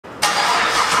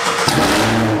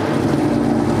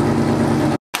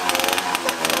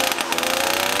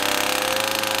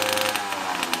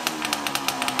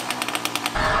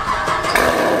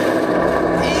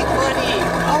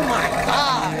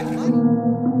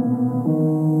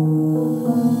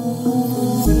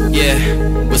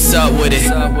Yeah, what's up with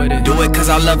it? Do it cause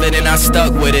I love it and I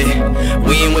stuck with it.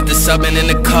 We ain't with the subbing in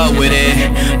the cut with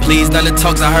it. Please none of the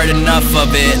talks, I heard enough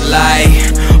of it. Like,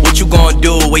 what you gonna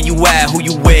do? Where you at? Who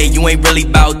you with? You ain't really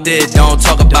about this, don't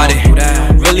talk about it.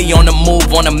 Really on the move,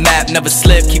 on the map, never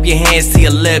slip. Keep your hands to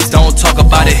your lips, don't talk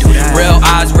about it. Real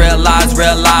eyes, real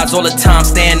lies all the time.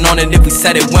 Stand on it, if we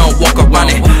said it, we don't walk around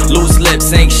it. Loose lips,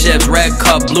 sink ships, red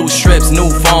cup, blue strips, new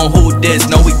phone, who this?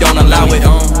 No, we don't allow it.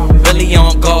 Really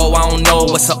on go, I don't know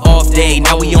what's an off day.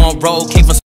 Now we on road, came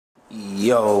from.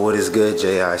 Yo, what is good,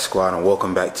 JI Squad, and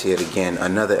welcome back to yet again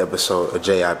another episode of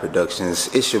JI Productions.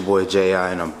 It's your boy JI,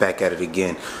 and I'm back at it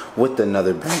again with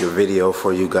another banger video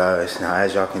for you guys. Now,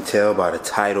 as y'all can tell by the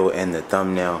title and the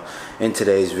thumbnail, in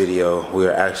today's video, we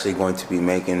are actually going to be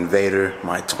making Vader,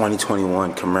 my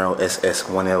 2021 Camaro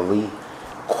SS1LE,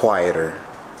 quieter.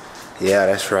 Yeah,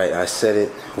 that's right, I said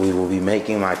it. We will be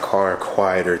making my car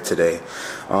quieter today.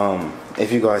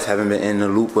 If you guys haven't been in the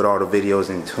loop with all the videos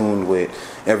and tuned with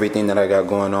everything that I got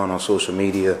going on social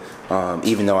media,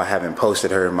 even though I haven't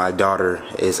posted her, my daughter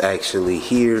is actually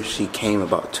here. She came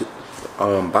about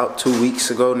 2 weeks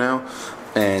ago now,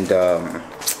 and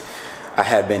I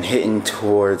had been hitting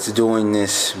towards doing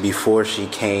this before she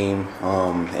came,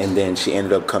 and then she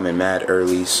ended up coming mad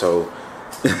early, so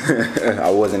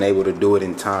I wasn't able to do it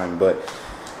in time. But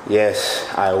yes,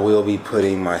 I will be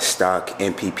putting my stock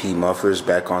MPP mufflers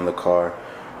back on the car.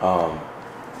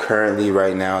 Currently,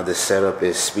 right now, the setup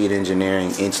is Speed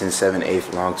Engineering inch and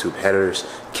 7/8 long tube headers,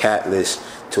 catless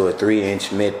to a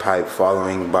 3-inch mid pipe,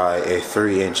 following by a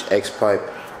 3-inch X pipe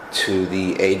to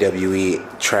the AWE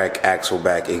track axle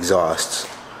back exhausts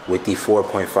with the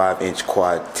 4.5-inch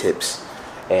quad tips.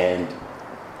 And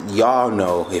y'all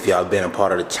know, if y'all been a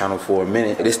part of the channel for a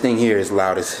minute, this thing here is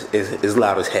loud as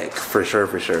heck, for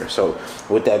sure. So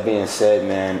with that being said,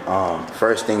 man,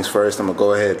 first things first, I'm gonna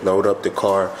go ahead, load up the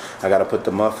car. I gotta put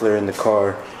the muffler in the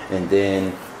car, and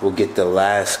then we'll get the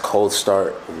last cold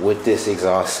start with this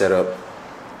exhaust setup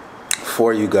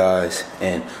for you guys,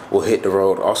 and we'll hit the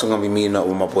road. Also gonna be meeting up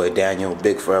with my boy Daniel,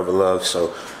 Big Forever Love.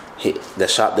 So the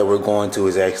shop that we're going to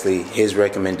is actually his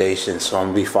recommendation, so I'm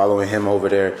gonna be following him over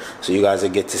there. So you guys will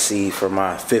get to see, for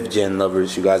my 5th gen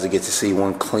lovers, you guys will get to see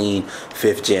one clean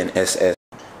 5th gen SS.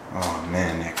 Oh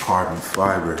man, that carbon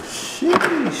fiber,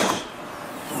 sheesh.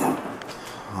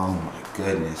 Oh my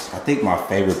goodness. I think my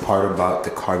favorite part about the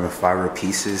carbon fiber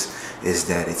pieces is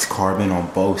that it's carbon on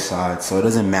both sides, so it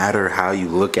doesn't matter how you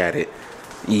look at it,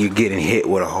 you're getting hit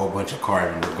with a whole bunch of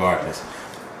carbon regardless.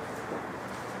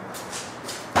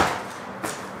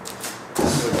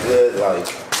 Good, like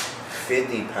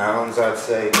 50 pounds, I'd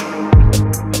say.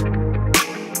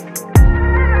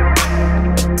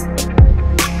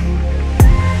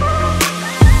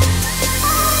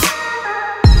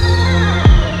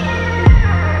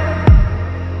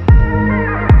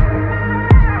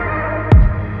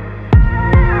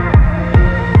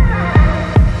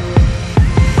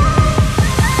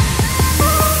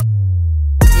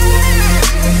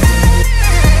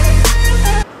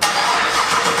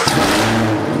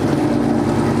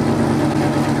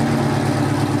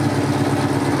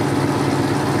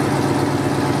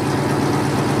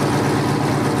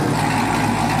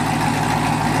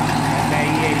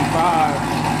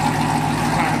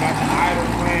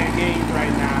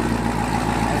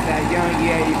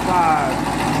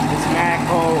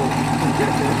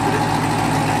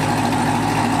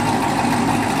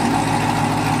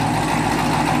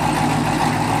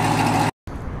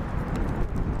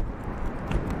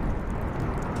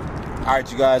 Alright,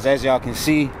 you guys, as y'all can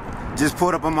see, just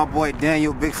pulled up on my boy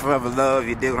Daniel, Big Forever Love.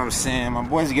 You dig what I'm saying? My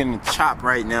boy's getting chopped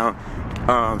right now.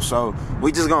 So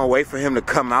we just gonna wait for him to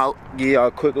come out, give y'all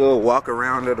a quick little walk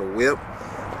around of the whip.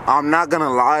 I'm not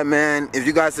gonna lie, man, if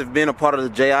you guys have been a part of the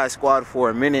JI Squad for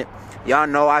a minute, y'all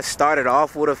know I started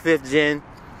off with a 5th gen,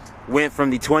 went from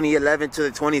the 2011 to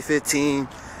the 2015,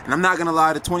 and I'm not gonna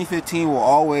lie, the 2015 will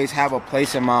always have a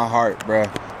place in my heart, bruh.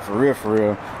 For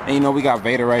real. And you know, we got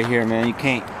Vader right here, man. You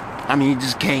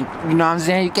just can't, you know what I'm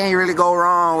saying? You can't really go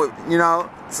wrong with, you know?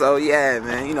 So yeah,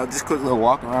 man, you know, just quick little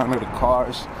walk around of the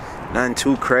cars. Nothing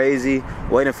too crazy.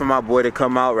 Waiting for my boy to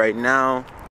come out right now.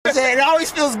 It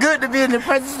always feels good to be in the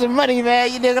presence of money,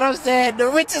 man. You know what I'm saying? The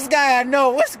richest guy I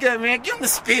know. What's good, man? Give him the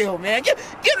spill, man. Y'all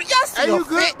see the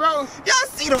fit, bro? Y'all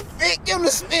see the fit? Give him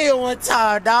the spill one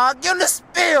time, dog. Give him the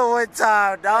spill one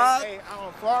time, dog. Hey,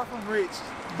 I'm far from rich,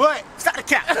 but stop the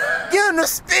cap. Give him the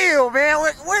spill, man.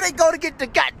 Where they go to get the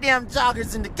goddamn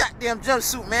joggers and the goddamn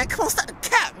jumpsuit, man? Come on, stop the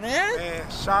cap, man. Man,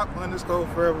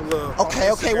 shop_forever love.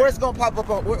 Okay. Where's it gonna pop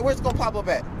up? Where's it gonna pop up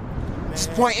at?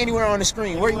 man. Point anywhere on the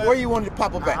screen. Where you want it to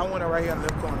pop up at? I want it right here in the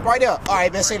left corner. Right there. All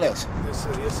right, man. Say less. Yes,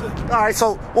 sir. Yes, sir. All right.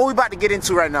 So what we about to get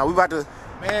into right now? We about to.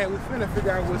 Man, we finna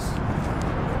figure out what's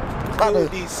About good to,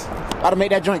 with these. about to make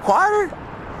that joint quieter?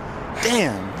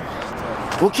 Damn.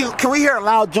 Well, can we hear a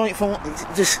loud joint from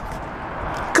just?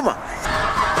 Come on.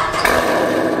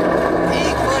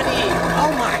 Big money.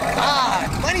 Oh my God.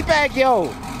 Moneybag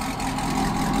yo.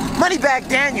 Moneybag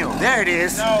Daniel. There it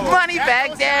is. No,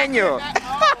 Moneybag Daniel.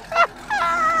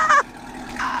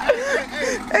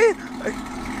 Hey,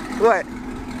 what?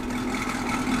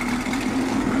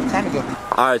 Time to go.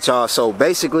 All right, y'all. So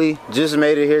basically, just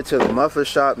made it here to the muffler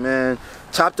shop, man.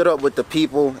 Chopped it up with the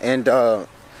people, and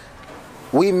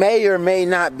we may or may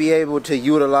not be able to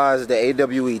utilize the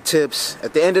AWE tips.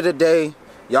 At the end of the day,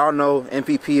 y'all know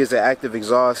MPP is an active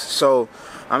exhaust, so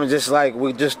I'm just like,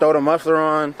 we just throw the muffler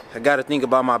on. I got to think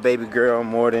about my baby girl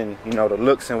more than, you know, the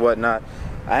looks and whatnot.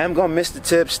 I am gonna miss the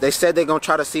tips. They said they're gonna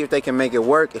try to see if they can make it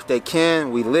work. If they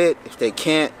can, we lit. If they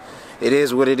can't, it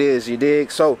is what it is, you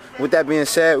dig? So with that being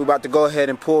said, we're about to go ahead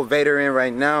and pull Vader in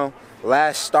right now.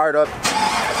 Last startup.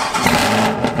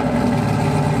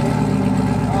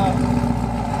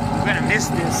 We're gonna miss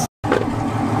this.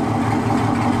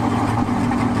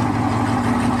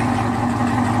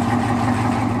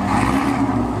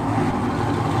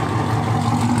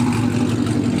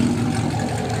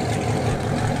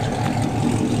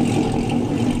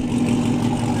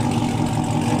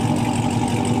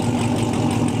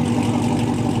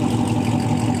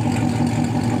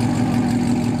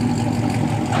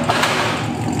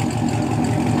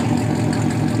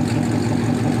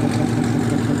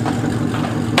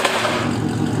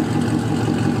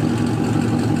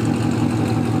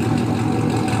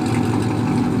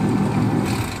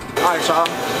 Alright, y'all,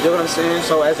 you know what I'm saying?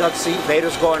 So as y'all can see,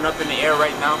 Vader's going up in the air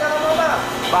right now.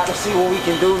 About to see what we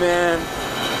can do, man.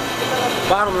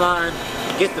 Bottom line,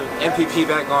 get the MPP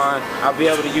back on. I'll be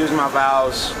able to use my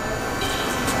valves.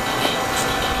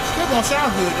 Still gonna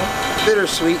sound good though.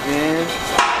 Bittersweet, man.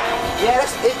 Yeah,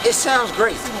 it sounds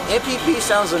great. MPP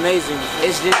sounds amazing.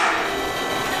 It's just,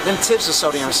 them tips are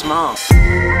so damn small.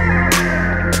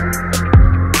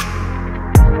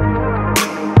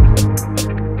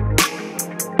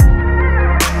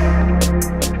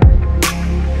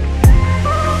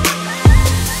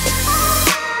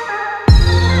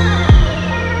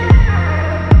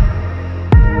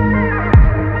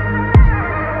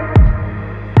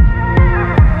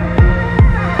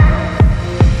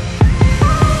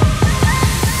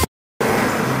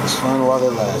 Fun while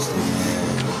it lasted,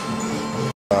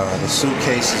 man. The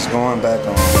suitcase is going back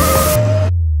on.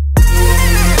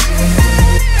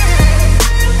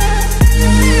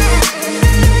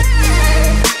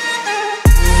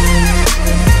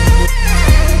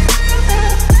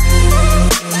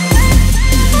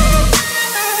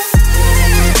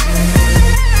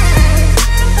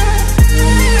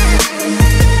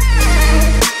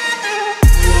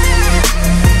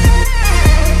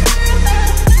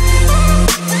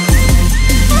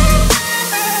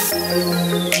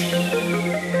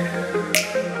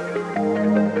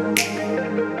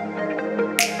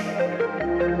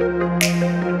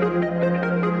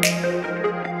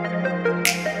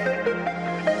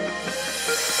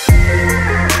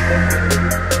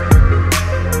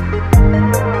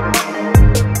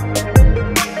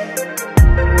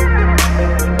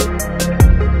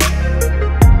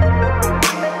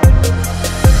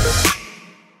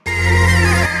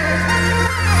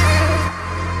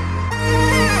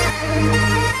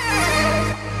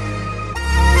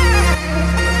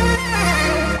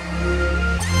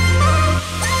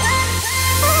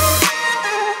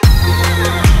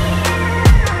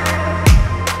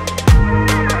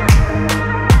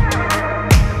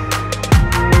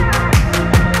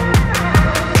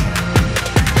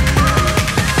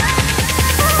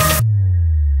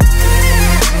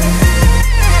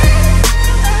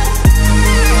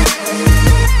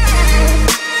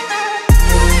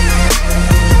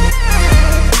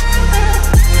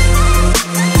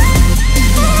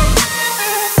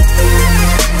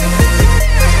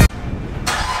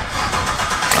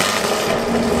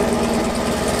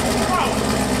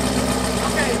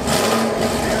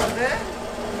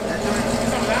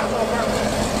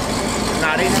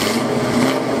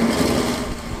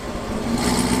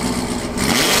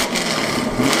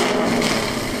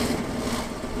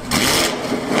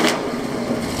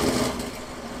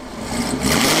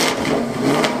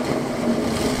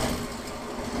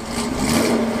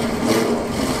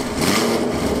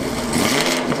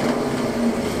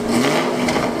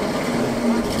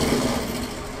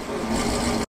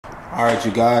 Alright,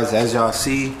 you guys, as y'all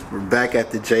see, we're back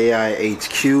at the JI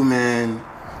HQ, man.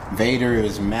 Vader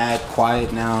is mad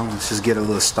quiet now. Let's just get a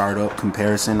little startup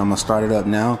comparison. I'm gonna start it up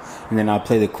now, and then I'll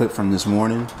play the clip from this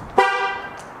morning.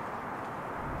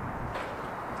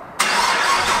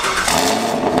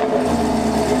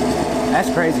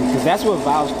 That's crazy, because that's what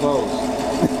valves close.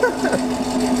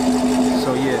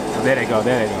 So yeah, there they go,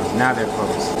 there they go. Now they're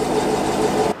closed.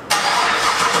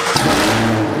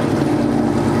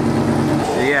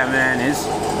 Yeah, man,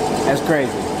 that's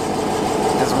crazy.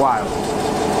 That's wild.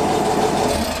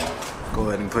 Go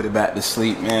ahead and put it back to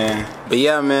sleep, man. But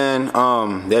yeah, man,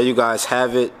 there you guys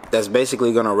have it. That's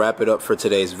basically gonna wrap it up for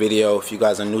today's video. If you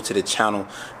guys are new to the channel,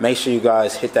 make sure you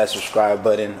guys hit that subscribe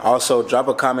button. Also, drop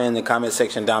a comment in the comment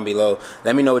section down below.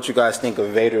 Let me know what you guys think of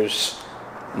Vader's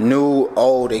new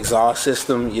old exhaust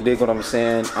system. You dig what I'm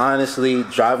saying? Honestly,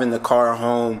 driving the car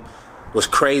home was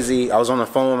crazy. I was on the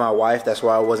phone with my wife, that's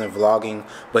why I wasn't vlogging,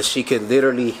 but she could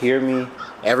literally hear me.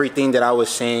 Everything that I was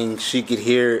saying, she could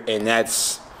hear, and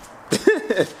that's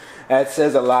that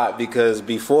says a lot, because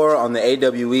before on the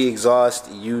AWE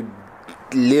exhaust, you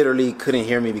literally couldn't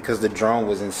hear me because the drone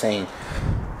was insane.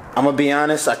 I'm gonna be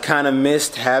honest, I kind of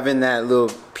missed having that little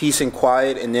peace and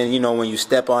quiet, and then, you know, when you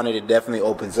step on it, it definitely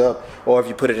opens up. Or if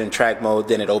you put it in track mode,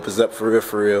 then it opens up for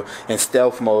real. And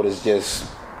stealth mode is just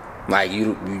like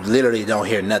you literally don't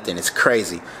hear nothing. It's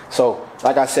crazy. So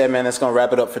like I said, man, that's gonna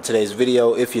wrap it up for today's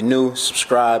video. If you're new,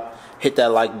 subscribe, hit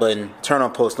that like button, turn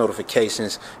on post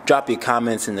notifications, drop your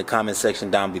comments in the comment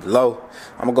section down below.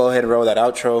 I'm gonna go ahead and roll that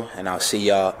outro, and I'll see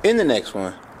y'all in the next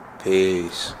one.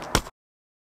 Peace.